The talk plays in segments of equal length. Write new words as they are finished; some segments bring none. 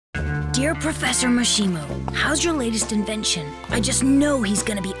Dear Professor Moshimo, how's your latest invention? I just know he's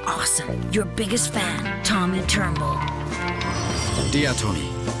gonna be awesome. Your biggest fan, Tommy Turnbull. Dear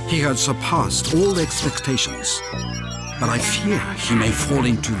Tony, he has surpassed all expectations. But I fear he may fall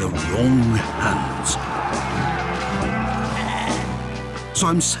into the wrong hands. So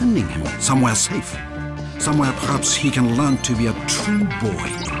I'm sending him somewhere safe. Somewhere perhaps he can learn to be a true boy.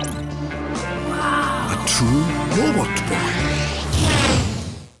 Wow. A true robot boy.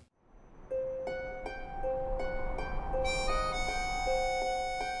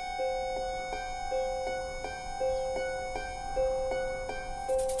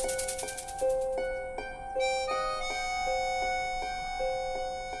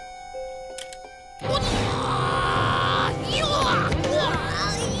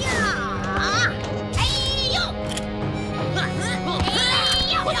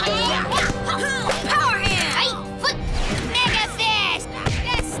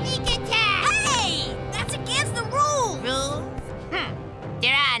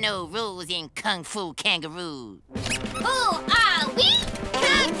 Kung Fu kangaroo. Who are we?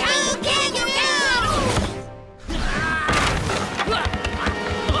 Kung Fu kangaroo!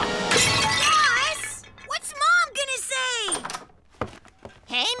 Gus, what's Mom gonna say?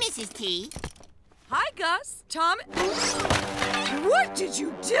 Hey, Mrs. T. Hi, Gus. Tom. What did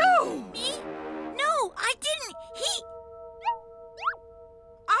you do? Me? No, I didn't.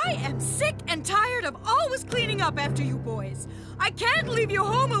 I am sick and tired of always cleaning up after you boys. I can't leave you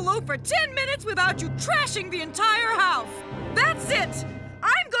home alone for 10 minutes without you trashing the entire house. That's it.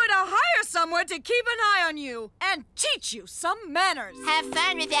 I'm going to hire someone to keep an eye on you and teach you some manners. Have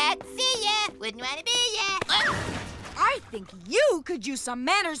fun with that. See ya. Wouldn't want to be ya. I think you could use some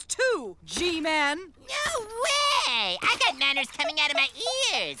manners too, G-Man. No way. I got manners coming out of my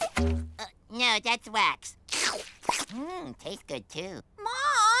ears. No, that's wax. Tastes good too.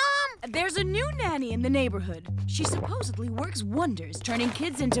 Mom! There's a new nanny in the neighborhood. She supposedly works wonders, turning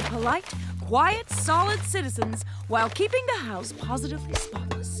kids into polite, quiet, solid citizens while keeping the house positively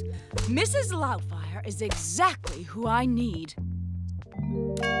spotless. Mrs. Loutfire is exactly who I need.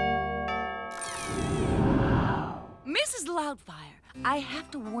 Mrs. Loutfire, I have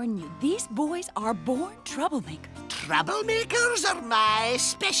to warn you, these boys are born troublemakers. Troublemakers are my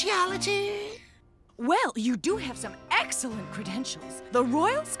speciality. Well, you do have some excellent credentials. The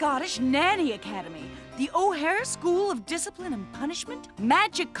Royal Scottish Nanny Academy, the O'Hare School of Discipline and Punishment,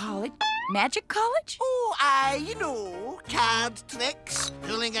 Magic College. Magic College? Oh, you know, card tricks,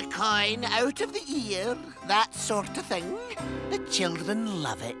 pulling a coin out of the ear, that sort of thing. The children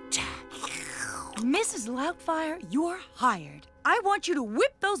love it. Mrs. Loutfire, you're hired. I want you to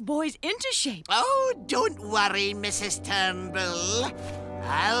whip those boys into shape. Oh, don't worry, Mrs. Turnbull.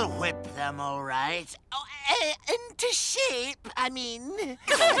 I'll whip them, all right. Oh, into shape, I mean.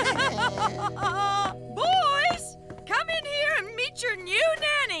 Boys, come in here and meet your new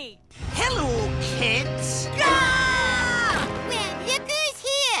nanny. Hello, kids. Well, look who's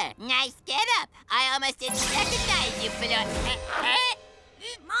here. Nice get up. I almost didn't recognize you, fellow.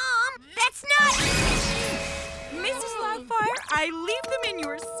 Mom, that's not... Mrs. Loutfire, I leave them in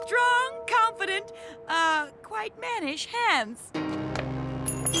your strong, confident, quite mannish hands.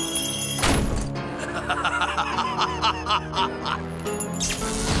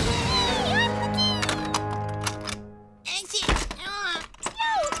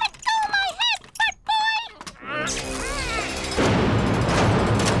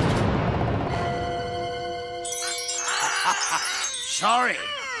 Sorry,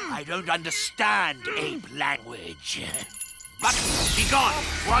 I don't understand ape language. But be gone,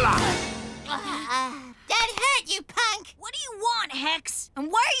 voila! That hurt, you punk! What do you want, Hex?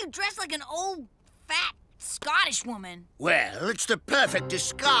 And why are you dressed like an old, fat Scottish woman? Well, it's the perfect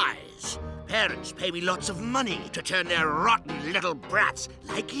disguise. Parents pay me lots of money to turn their rotten little brats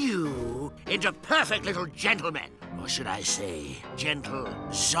like you into perfect little gentlemen. Or should I say, gentle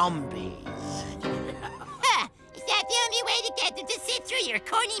zombies. Is that the only way to get them to sit through your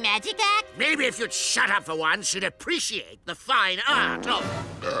corny magic act? Maybe if you'd shut up for once, you'd appreciate the fine art of...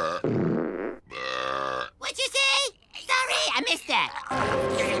 What'd you say? Sorry, I missed that.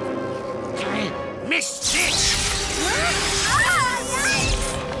 Missed it!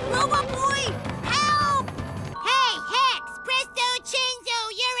 Robotboy, help! Hey, Hex! Presto Chenzo,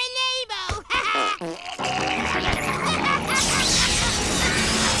 you're a labo!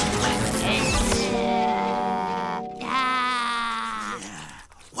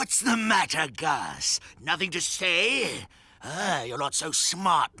 What's the matter, Gus? Nothing to say? You're not so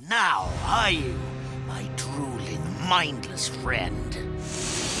smart now, are you? My drooling, mindless friend.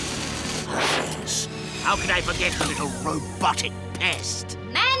 Yes. How could I forget the little robotic pest?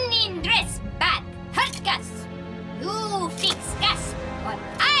 Man in dress.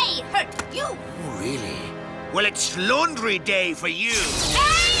 Well, it's laundry day for you.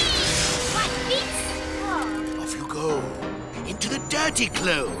 Hey! What this? Off you go. Into the dirty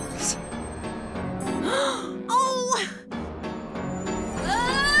clothes. Oh!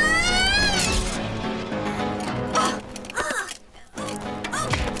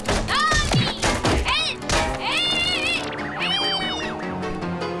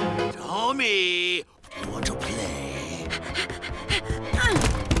 Tommy, you want to play?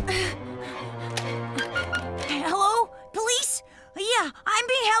 Hello? Police? Yeah, I'm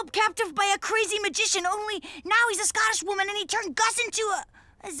being held captive by a crazy magician, only now he's a Scottish woman and he turned Gus into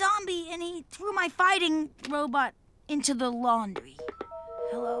a zombie and he threw my fighting robot into the laundry.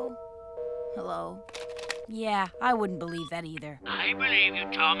 Hello? Hello? Yeah, I wouldn't believe that either. I believe you,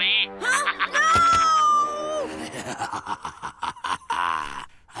 Tommy. Huh? No!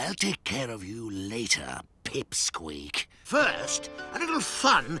 I'll take care of you later, Pipsqueak. First, a little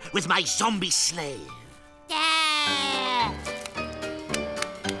fun with my zombie slave. Yeah.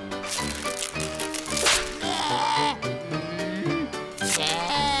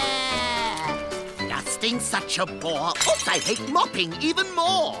 Dusting such a bore. Oops, I hate mopping even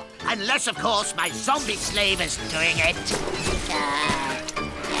more. Unless, of course, my zombie slave is doing it.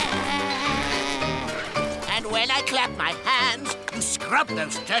 And when I clap my hands, you scrub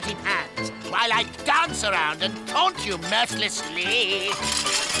those dirty pans while I dance around and taunt you mercilessly.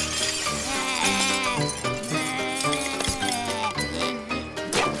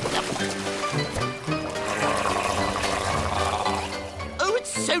 Oh,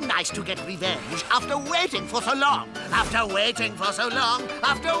 it's so nice to get revenge after waiting for so long. After waiting for so long.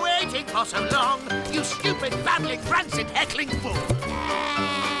 After waiting for so long. You stupid, babbling, rancid, heckling fool.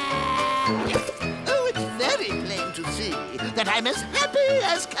 Very plain to see that I'm as happy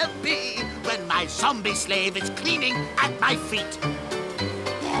as can be when my zombie slave is cleaning at my feet.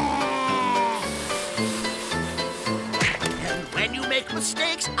 And when you make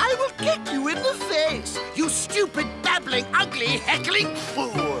mistakes, I will kick you in the face, you stupid, babbling, ugly, heckling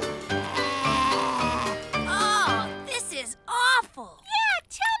fool. Oh, this is awful. Yeah,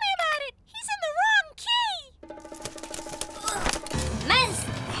 tell me about it. He's in the wrong key. Men's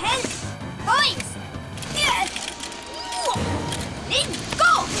health, boys. Let's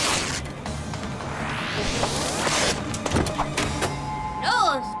go!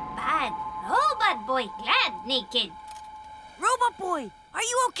 Nose bad. Robotboy glad naked. Robotboy, are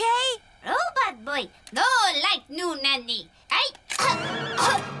you okay? Robotboy no like new Nanny. Hey,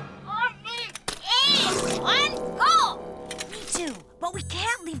 one go. Me too, but we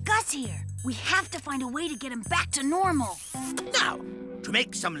can't leave Gus here. We have to find a way to get him back to normal. Now, to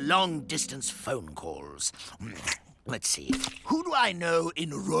make some long-distance phone calls. Let's see. Who do I know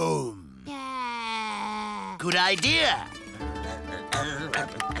in Rome? Good idea.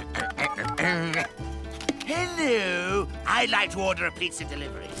 Hello. I'd like to order a pizza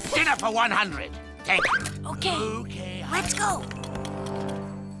delivery. Dinner for 100. Thank you. Okay. Let's go.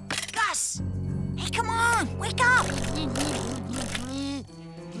 Gus! Hey, come on! Wake up!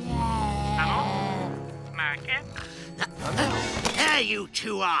 Hello? Market? There you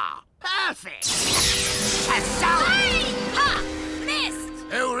two are. Perfect. Hey! Ha! Missed!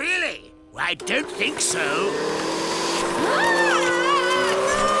 Oh, really? Well, I don't think so.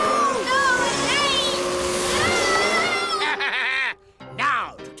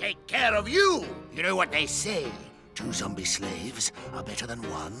 Now, to take care of you. You know what they say. 2 zombie slaves are better than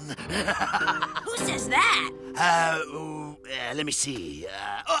 1. Who says that? Let me see.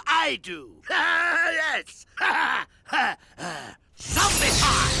 I do. Yes. Zombie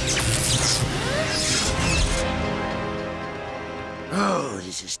time! Oh,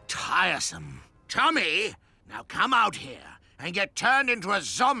 this is tiresome. Tommy, now come out here and get turned into a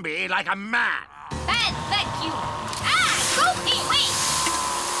zombie like a man. Bad vacuum. Go away.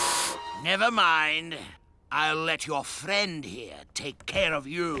 Never mind. I'll let your friend here take care of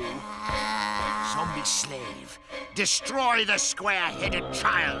you. Zombie slave, destroy the square-headed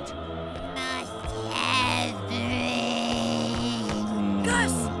child.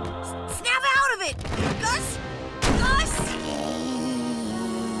 Gus! Snap out of it! Gus! Gus!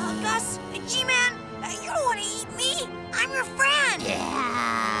 Gus! G-Man! You don't want to eat me! I'm your friend!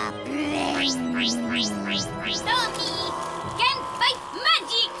 Tommy can fight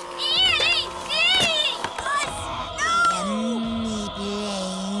magic. Gus! No!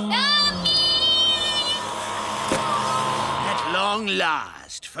 Tommy! At long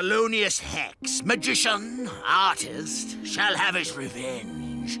last, felonious hex, magician, artist, shall have his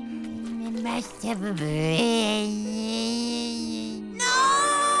revenge. Must have a brain. No!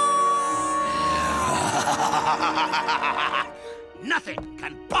 Nothing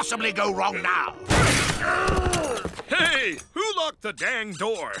can possibly go wrong now. Hey, who locked the dang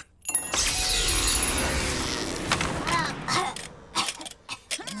door?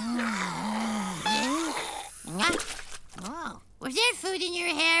 Oh, was there food in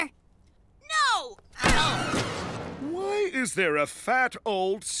your hair? No! Why is there a fat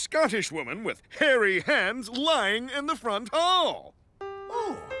old Scottish woman with hairy hands lying in the front hall?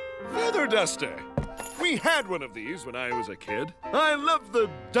 Oh, feather duster. We had one of these when I was a kid. I love the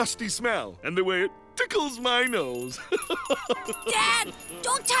dusty smell and the way it tickles my nose. Dad,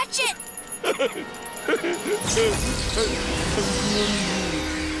 don't touch it!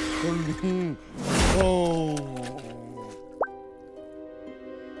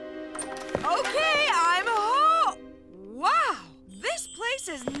 Okay, I'm home. Wow, this place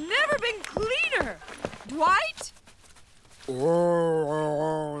has never been cleaner. Dwight?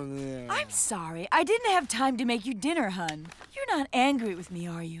 I'm sorry. I didn't have time to make you dinner, hun. You're not angry with me,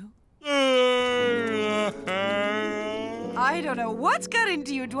 are you? I don't know what's got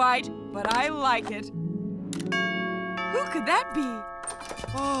into you, Dwight, but I like it. Who could that be?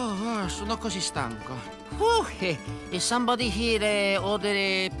 Oh, sono così stanco. Is somebody here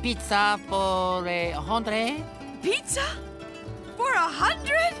order pizza for 100? Pizza? For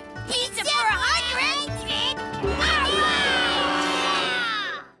 100?